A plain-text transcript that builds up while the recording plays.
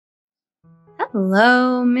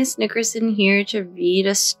Hello, Miss Nickerson here to read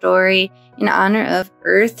a story in honor of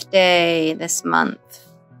Earth Day this month.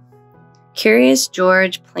 Curious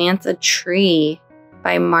George Plants a Tree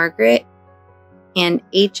by Margret and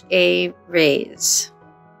H.A. Rays.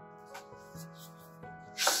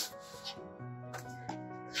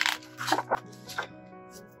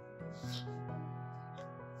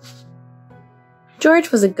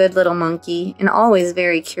 George was a good little monkey and always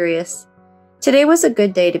very curious. Today was a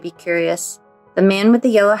good day to be curious. The man with the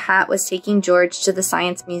yellow hat was taking George to the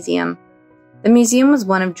Science Museum. The museum was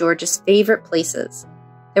one of George's favorite places.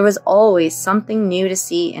 There was always something new to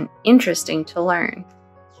see and interesting to learn.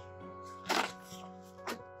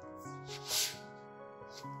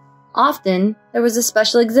 Often, there was a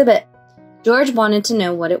special exhibit. George wanted to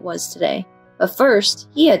know what it was today, but first,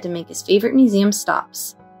 he had to make his favorite museum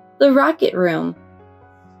stops. The rocket room,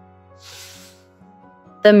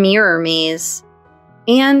 the mirror maze,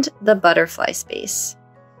 and the butterfly space.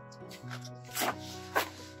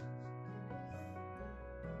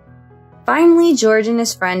 Finally, George and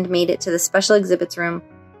his friend made it to the special exhibits room.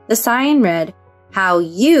 The sign read, "How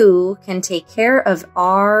you can take care of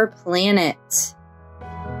our planet."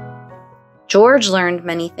 George learned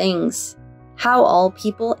many things. How all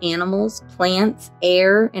people, animals, plants,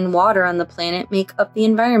 air, and water on the planet make up the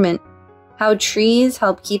environment. How trees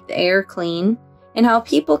help keep the air clean, and how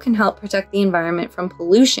people can help protect the environment from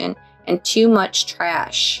pollution and too much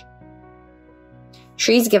trash.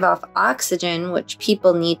 Trees give off oxygen, which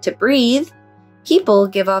people need to breathe. People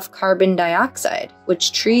give off carbon dioxide,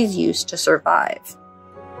 which trees use to survive.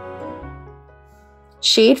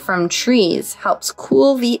 Shade from trees helps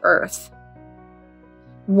cool the earth.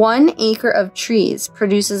 1 acre of trees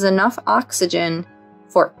produces enough oxygen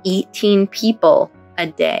for 18 people a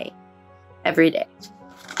day, every day.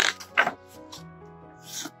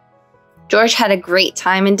 George had a great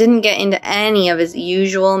time and didn't get into any of his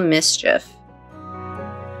usual mischief.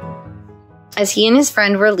 As he and his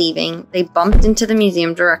friend were leaving, they bumped into the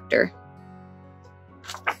museum director.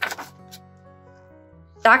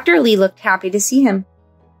 Dr. Lee looked happy to see him.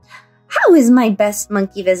 "How is my best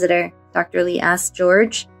monkey visitor?" Dr. Lee asked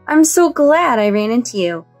George. "I'm so glad I ran into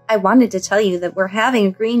you. I wanted to tell you that we're having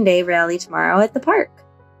a Green Day rally tomorrow at the park."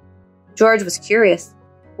 George was curious.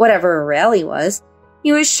 Whatever a rally was,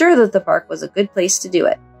 he was sure that the park was a good place to do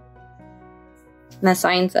it. And the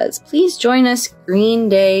sign says, "Please join us Green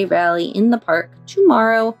Day rally in the park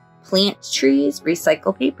tomorrow. Plant trees,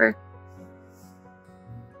 recycle paper."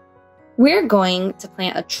 "We're going to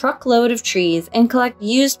plant a truckload of trees and collect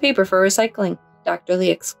used paper for recycling," Dr. Lee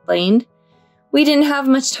explained. "We didn't have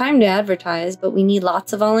much time to advertise, but we need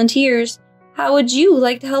lots of volunteers. How would you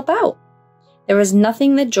like to help out?" There was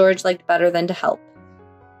nothing that George liked better than to help.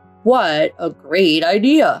 "What a great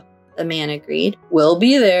idea," the man agreed. "We'll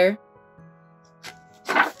be there."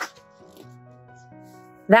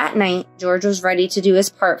 That night, George was ready to do his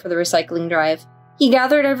part for the recycling drive. He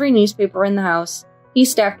gathered every newspaper in the house. He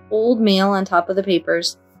stacked old mail on top of the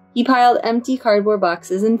papers. He piled empty cardboard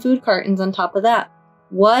boxes and food cartons on top of that.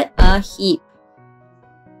 What a heap.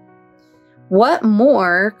 What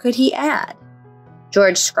more could he add?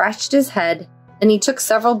 George scratched his head, then he took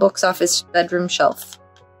several books off his bedroom shelf.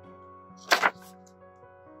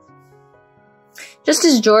 Just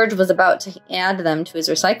as George was about to add them to his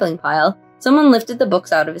recycling pile, someone lifted the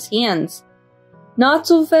books out of his hands. "Not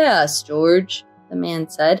so fast, George," the man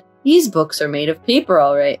said. "These books are made of paper,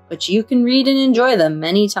 all right, but you can read and enjoy them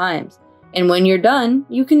many times. And when you're done,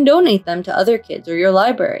 you can donate them to other kids or your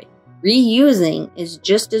library. Reusing is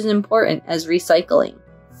just as important as recycling."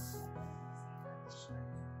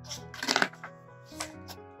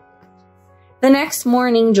 The next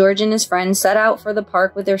morning, George and his friend set out for the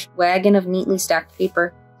park with their wagon of neatly stacked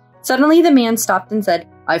paper. Suddenly, the man stopped and said,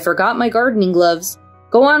 "I forgot my gardening gloves.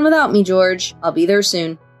 Go on without me, George. I'll be there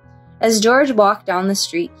soon." As George walked down the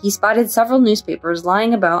street, he spotted several newspapers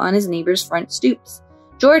lying about on his neighbor's front stoops.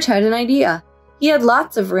 George had an idea. He had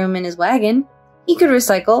lots of room in his wagon. He could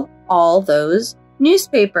recycle all those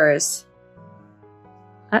newspapers.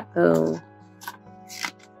 Uh-oh.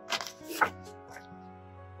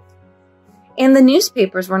 And the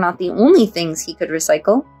newspapers were not the only things he could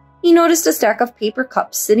recycle. He noticed a stack of paper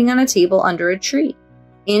cups sitting on a table under a tree.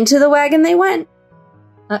 Into the wagon they went.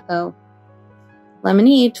 Uh-oh.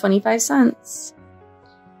 Lemonade, 25 cents.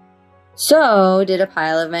 So did a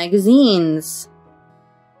pile of magazines.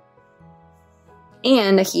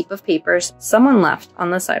 And a heap of papers someone left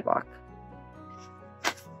on the sidewalk.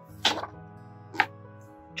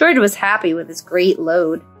 George was happy with his great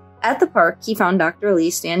load. At the park, he found Dr.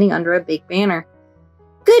 Lee standing under a big banner.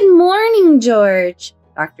 "Good morning, George,"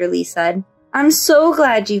 Dr. Lee said. I'm so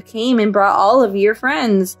glad you came and brought all of your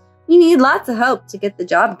friends. We need lots of help to get the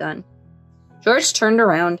job done. George turned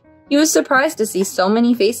around. He was surprised to see so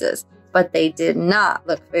many faces, but they did not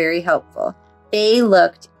look very helpful. They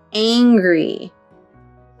looked angry.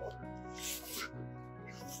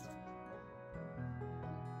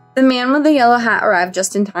 The man with the yellow hat arrived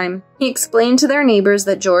just in time. He explained to their neighbors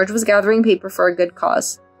that George was gathering paper for a good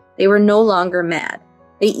cause. They were no longer mad.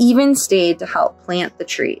 They even stayed to help plant the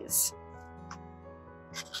trees.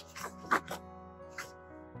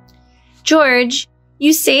 George,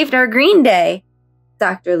 you saved our green day,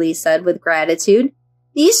 Dr. Lee said with gratitude.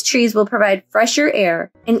 These trees will provide fresher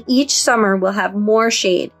air, and each summer we'll have more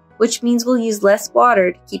shade, which means we'll use less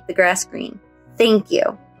water to keep the grass green. Thank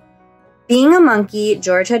you. Being a monkey,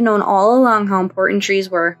 George had known all along how important trees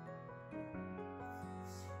were.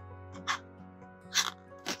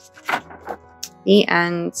 The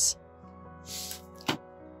end.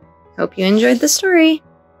 Hope you enjoyed the story.